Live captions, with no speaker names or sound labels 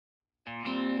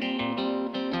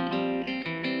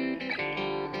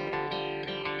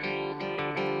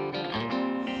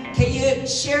Can you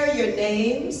share your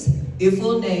names, your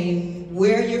full name,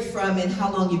 where you're from, and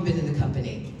how long you've been in the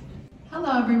company?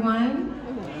 Hello, everyone.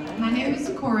 My name is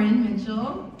Corinne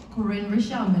Rochelle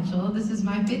Mitchell. This is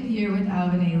my 5th year with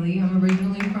Alvin and Ailey. I'm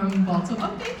originally from Baltimore.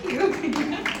 Oh, thank you.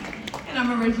 And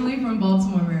I'm originally from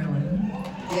Baltimore, Maryland.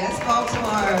 Yes,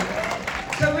 Baltimore.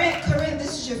 Corinne,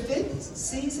 this is your 5th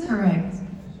season? Correct.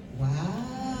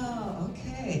 Wow,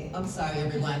 okay. I'm sorry,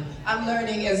 everyone. I'm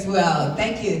learning as well.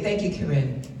 Thank you,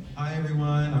 Corinne. Hi,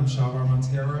 everyone. I'm Shavar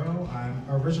Montero. I'm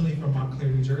originally from Montclair,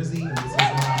 New Jersey, and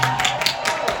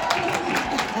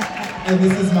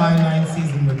this is my 9th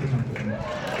season with the company. 9?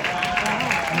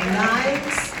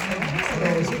 So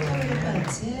you're coming up on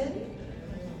 10?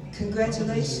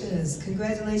 Congratulations,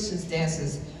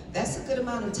 dancers. That's a good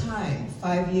amount of time.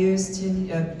 5 years,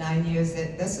 9 years,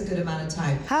 that's a good amount of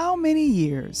time. How many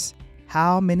years?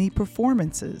 How many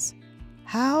performances?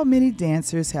 How many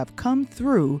dancers have come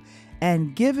through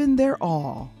and given their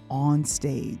all on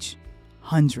stage?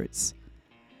 Hundreds.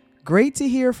 Great to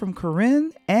hear from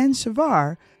Corinne and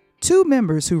Shavar, 2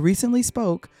 members who recently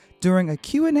spoke during a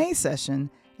Q&A session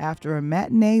after a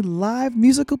matinee live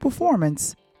musical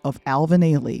performance of Alvin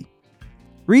and Ailey.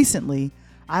 Recently,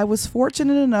 I was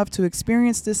fortunate enough to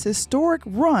experience this historic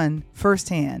run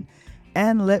firsthand,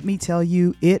 and let me tell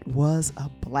you, it was a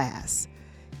blast.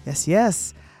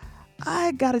 Yes,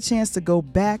 I got a chance to go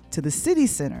back to the City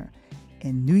Center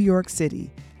in New York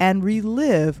City and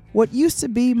relive what used to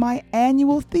be my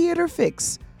annual theater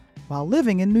fix while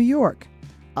living in New York,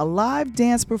 a live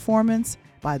dance performance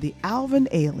by the Alvin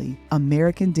Ailey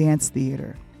American Dance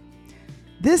Theater.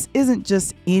 This isn't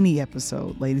just any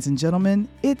episode, ladies and gentlemen.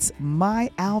 It's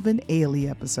my Alvin Ailey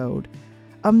episode.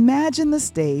 Imagine the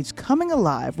stage coming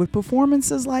alive with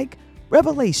performances like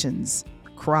Revelations,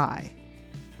 Cry,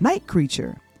 Night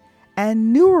Creature,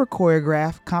 and newer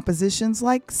choreographed compositions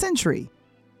like Century,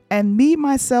 and Me,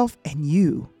 Myself, and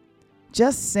You.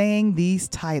 Just saying these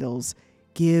titles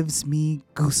gives me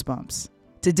goosebumps.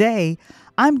 Today,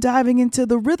 I'm diving into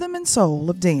the rhythm and soul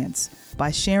of dance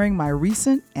by sharing my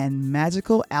recent and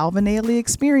magical Alvin Ailey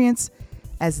experience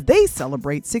as they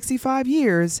celebrate 65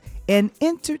 years and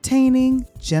entertaining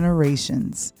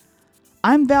generations.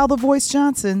 I'm Val the Voice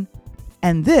Johnson,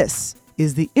 and this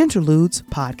is the Interludes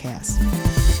Podcast.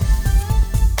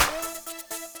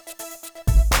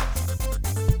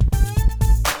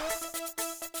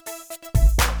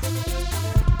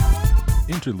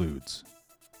 Interludes,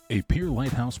 a Peer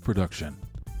Lighthouse production.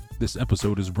 This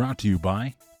episode is brought to you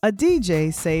by A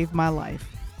DJ Saved My Life,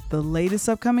 the latest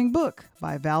upcoming book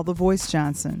by Val the Voice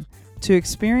Johnson. To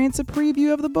experience a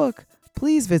preview of the book,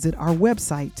 please visit our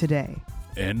website today.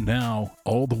 And now,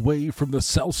 all the way from the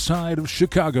south side of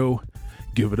Chicago,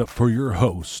 give it up for your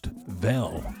host,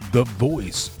 Val the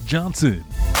Voice Johnson.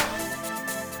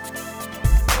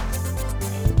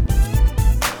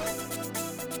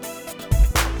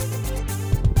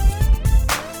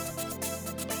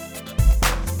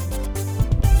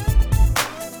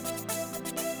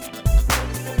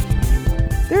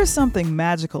 There's something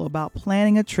magical about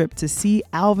planning a trip to see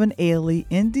Alvin Ailey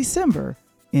in December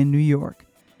in New York.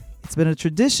 It's been a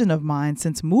tradition of mine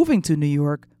since moving to New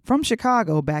York from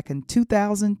Chicago back in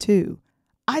 2002.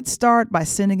 I'd start by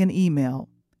sending an email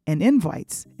and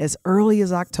invites as early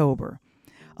as October,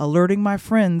 alerting my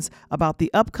friends about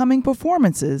the upcoming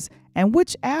performances and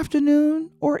which afternoon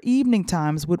or evening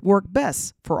times would work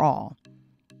best for all.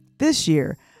 This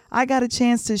year, I got a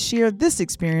chance to share this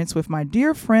experience with my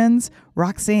dear friends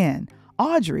Roxanne,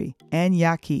 Audrey, and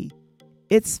Yaki.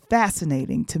 It's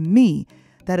fascinating to me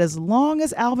that as long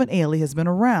as Alvin Ailey has been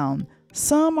around,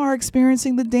 some are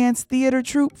experiencing the dance theater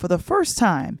troupe for the first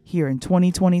time here in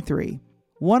 2023.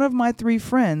 One of my 3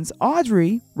 friends,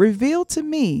 Audrey, revealed to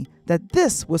me that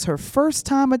this was her first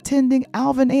time attending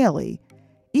Alvin Ailey,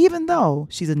 even though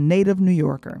she's a native New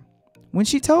Yorker. When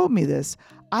she told me this,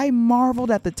 I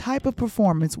marveled at the type of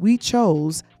performance we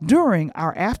chose during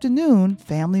our afternoon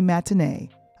family matinee,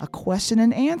 a question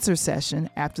and answer session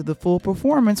after the full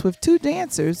performance with 2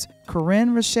 dancers,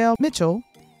 Corinne Rochelle Mitchell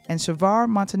and Shavar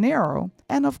Montanero,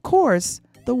 and of course,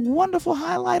 the wonderful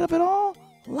highlight of it all,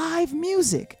 live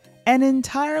music, an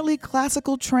entirely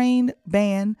classical trained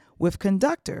band with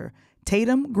conductor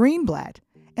Tatum Greenblatt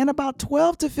and about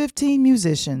 12 to 15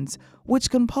 musicians,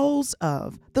 which composed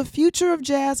of the Future of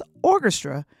Jazz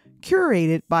Orchestra,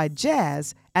 curated by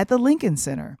Jazz at the Lincoln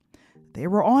Center. They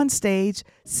were on stage,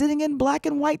 sitting in black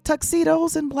and white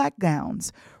tuxedos and black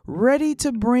gowns, ready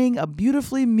to bring a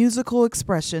beautifully musical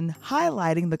expression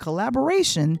highlighting the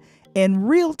collaboration in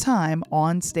real time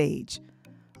on stage.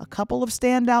 A couple of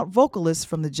standout vocalists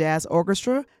from the Jazz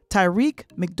Orchestra, Tyreek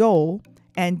McDowell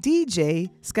and DJ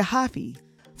Skahafi.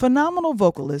 phenomenal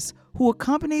vocalist who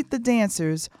accompanied the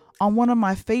dancers on one of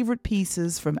my favorite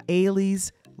pieces from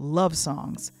Ailey's love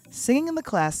songs, singing the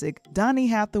classic Donny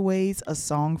Hathaway's A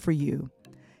Song for You.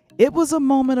 It was a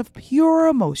moment of pure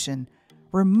emotion,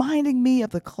 reminding me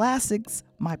of the classics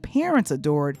my parents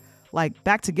adored, like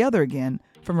Back Together Again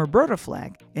from Roberta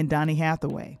Flack and Donny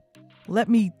Hathaway. Let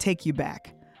me take you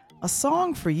back. A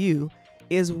Song for You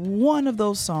is one of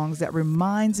those songs that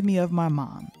reminds me of my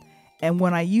mom, and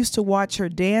when I used to watch her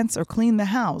dance or clean the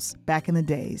house back in the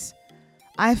days.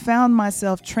 I found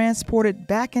myself transported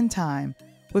back in time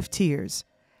with tears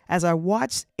as I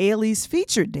watched Ailey's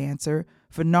featured dancer,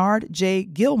 Bernard J.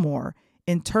 Gilmore,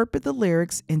 interpret the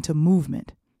lyrics into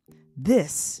movement.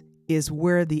 This is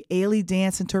where the Ailey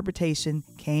dance interpretation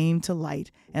came to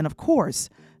light. And of course,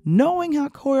 knowing how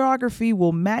choreography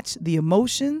will match the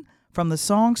emotion from the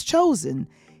songs chosen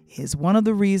is one of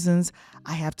the reasons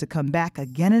I have to come back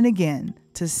again and again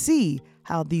to see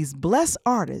how these blessed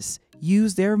artists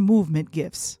use their movement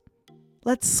gifts.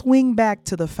 Let's swing back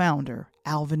to the founder,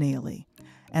 Alvin Ailey,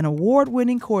 an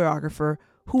award-winning choreographer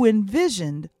who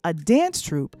envisioned a dance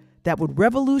troupe that would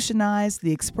revolutionize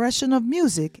the expression of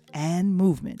music and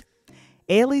movement.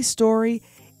 Ailey's story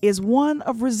is one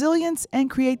of resilience and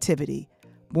creativity.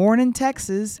 Born in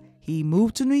Texas, he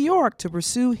moved to New York to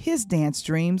pursue his dance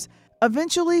dreams,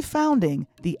 eventually founding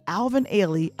the Alvin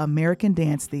Ailey American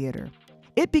Dance Theater.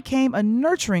 It became a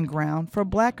nurturing ground for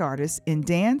Black artists in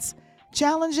dance,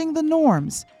 challenging the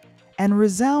norms and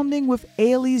resounding with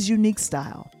Ailey's unique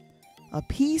style. A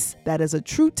piece that is a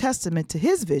true testament to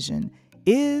his vision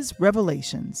is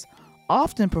Revelations,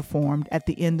 often performed at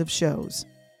the end of shows.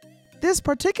 This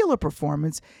particular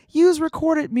performance used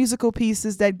recorded musical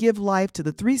pieces that give life to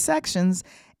the 3 sections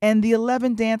and the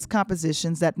 11 dance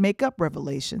compositions that make up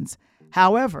Revelations.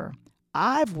 However,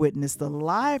 I've witnessed the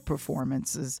live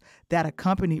performances that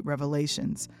accompanied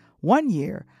Revelations. One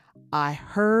year, I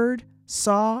heard,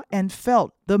 saw, and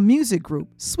felt the music group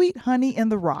Sweet Honey in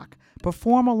the Rock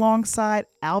perform alongside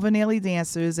Alvin Ailey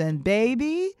dancers, and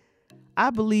baby, I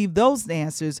believe those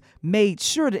dancers made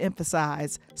sure to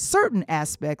emphasize certain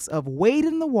aspects of Wade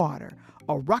in the Water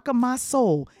or Rockin' My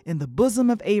Soul in the Bosom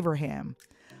of Abraham,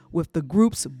 with the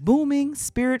group's booming,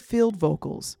 spirit-filled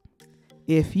vocals.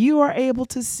 If you are able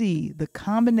to see the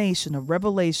combination of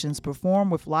Revelations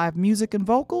performed with live music and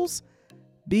vocals,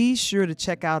 be sure to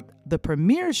check out the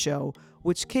premiere show,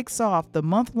 which kicks off the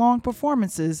month-long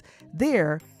performances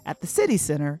there at the City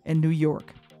Center in New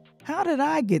York. How did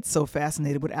I get so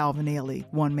fascinated with Alvin Ailey,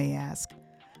 one may ask?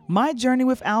 My journey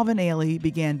with Alvin Ailey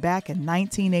began back in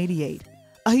 1988.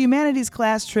 A humanities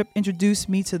class trip introduced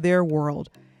me to their world,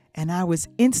 and I was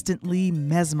instantly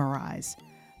mesmerized.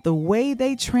 The way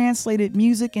they translated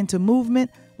music into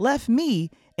movement left me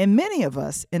and many of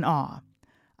us in awe.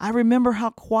 I remember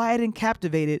how quiet and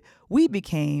captivated we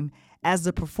became as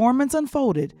the performance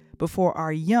unfolded before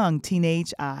our young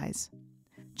teenage eyes.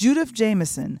 Judith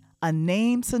Jamison, a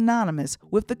name synonymous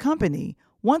with the company,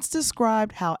 once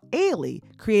described how Ailey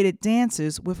created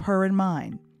dancers with her in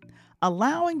mind,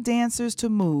 allowing dancers to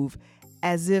move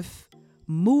as if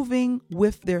moving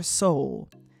with their soul.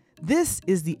 This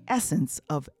is the essence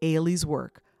of Ailey's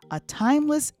work, a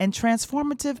timeless and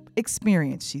transformative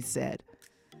experience, she said.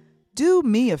 Do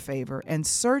me a favor and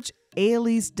search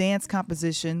Ailey's dance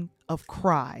composition of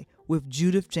Cry with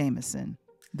Judith Jamison.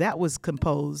 That was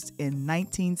composed in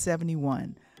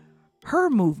 1971.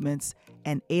 Her movements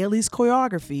and Ailey's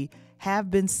choreography have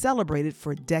been celebrated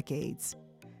for decades.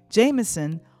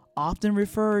 Jamison, often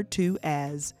referred to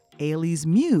as Ailey's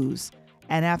muse,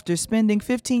 and after spending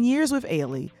 15 years with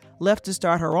Ailey, left to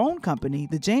start her own company,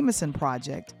 the Jamison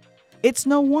Project. It's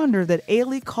no wonder that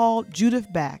Ailey called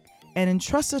Judith back and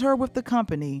entrusted her with the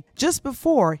company just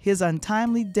before his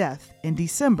untimely death in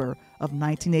December of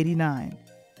 1989.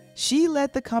 She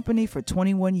led the company for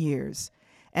 21 years,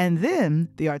 and then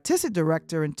the artistic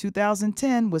director in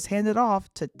 2010 was handed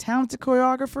off to talented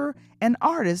choreographer and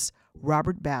artist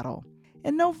Robert Battle.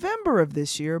 In November of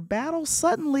this year, Battle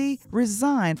suddenly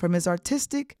resigned from his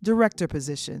artistic director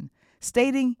position,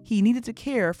 stating he needed to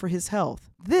care for his health.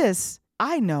 This,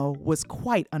 I know, was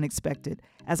quite unexpected,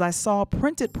 as I saw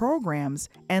printed programs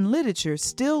and literature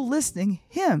still listing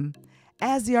him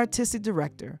as the artistic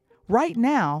director. Right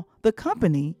now, the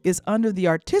company is under the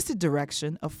artistic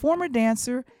direction of former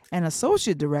dancer and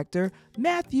associate director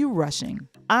Matthew Rushing.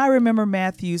 I remember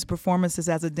Matthew's performances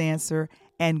as a dancer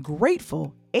and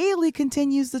grateful Ailey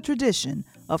continues the tradition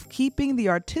of keeping the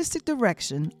artistic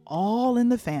direction all in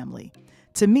the family.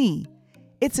 To me,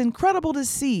 it's incredible to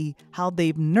see how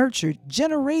they've nurtured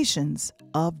generations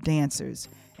of dancers,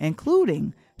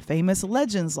 including famous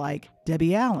legends like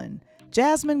Debbie Allen,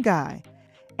 Jasmine Guy,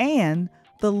 and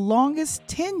the longest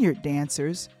tenured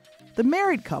dancers, the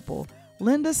married couple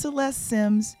Linda Celeste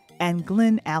Sims and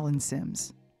Glenn Allen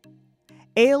Sims.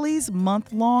 Ailey's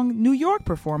month-long New York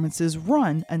performances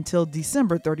run until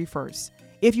December 31st.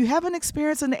 If you haven't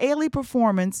experienced an Ailey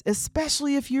performance,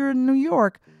 especially if you're in New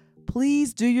York,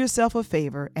 please do yourself a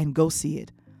favor and go see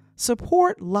it.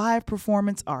 Support live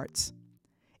performance arts.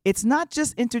 It's not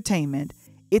just entertainment,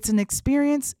 it's an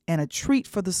experience and a treat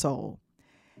for the soul.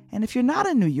 And if you're not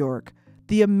in New York,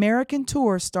 the American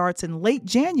tour starts in late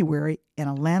January in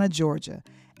Atlanta, Georgia,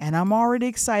 and I'm already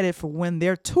excited for when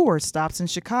their tour stops in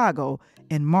Chicago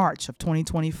in March of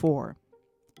 2024.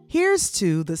 Here's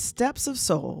to the Steps of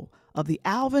Soul of the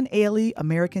Alvin Ailey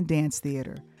American Dance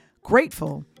Theater.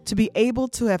 Grateful to be able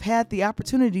to have had the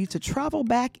opportunity to travel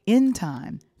back in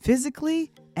time,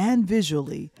 physically and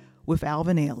visually, with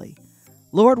Alvin Ailey.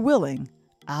 Lord willing,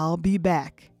 I'll be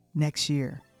back next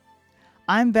year.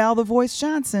 I'm Val the Voice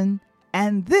Johnson,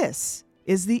 and this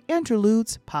is the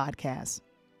Interludes Podcast.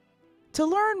 To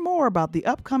learn more about the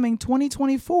upcoming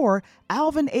 2024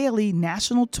 Alvin Ailey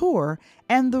National Tour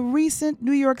and the recent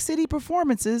New York City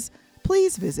performances,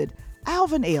 please visit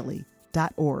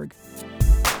alvinailey.org.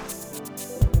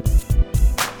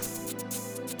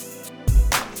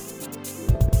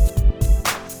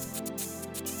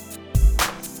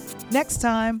 Next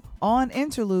time on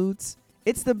Interludes,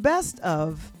 it's the best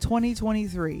of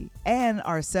 2023 and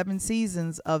our 7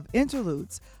 seasons of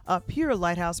Interludes, a pure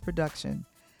Lighthouse production.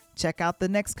 Check out the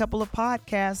next couple of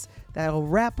podcasts that'll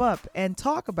wrap up and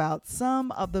talk about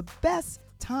some of the best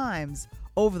times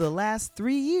over the last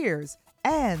 3 years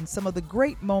and some of the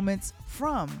great moments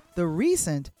from the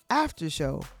recent after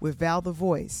show with Val the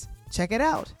Voice. Check it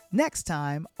out next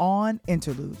time on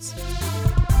Interludes.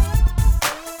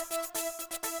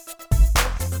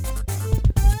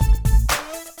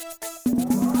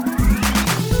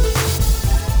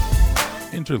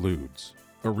 Interludes.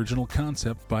 Original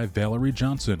concept by Valerie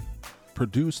Johnson.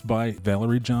 Produced by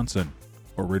Valerie Johnson.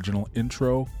 Original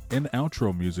intro and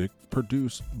outro music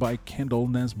produced by Kendall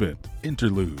Nesbitt.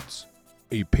 Interludes.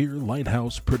 A Peer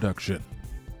Lighthouse production.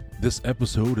 This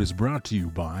episode is brought to you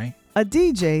by A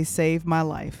DJ Saved My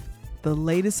Life, the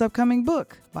latest upcoming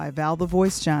book by Val the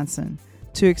Voice Johnson.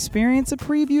 To experience a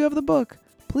preview of the book,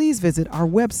 please visit our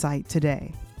website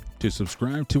today. To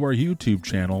subscribe to our YouTube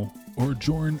channel or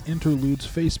join Interludes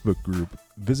Facebook group,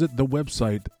 visit the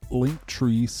website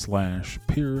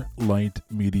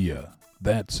linktree/peerlightmedia.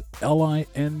 That's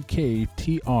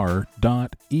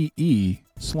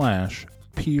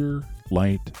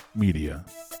linktr.ee/peerlightmedia.